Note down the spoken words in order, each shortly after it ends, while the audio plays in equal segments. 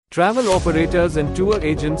Travel operators and tour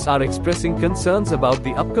agents are expressing concerns about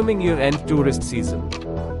the upcoming year-end tourist season.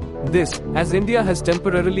 This, as India has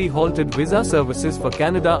temporarily halted visa services for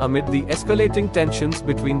Canada amid the escalating tensions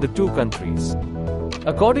between the two countries.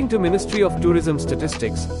 According to Ministry of Tourism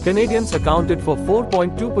statistics, Canadians accounted for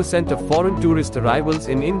 4.2% of foreign tourist arrivals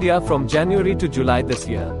in India from January to July this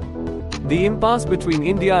year. The impasse between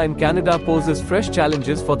India and Canada poses fresh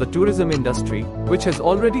challenges for the tourism industry, which has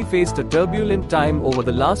already faced a turbulent time over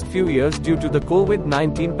the last few years due to the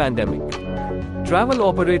COVID-19 pandemic. Travel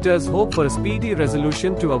operators hope for a speedy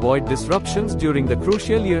resolution to avoid disruptions during the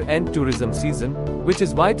crucial year-end tourism season, which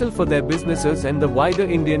is vital for their businesses and the wider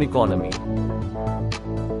Indian economy.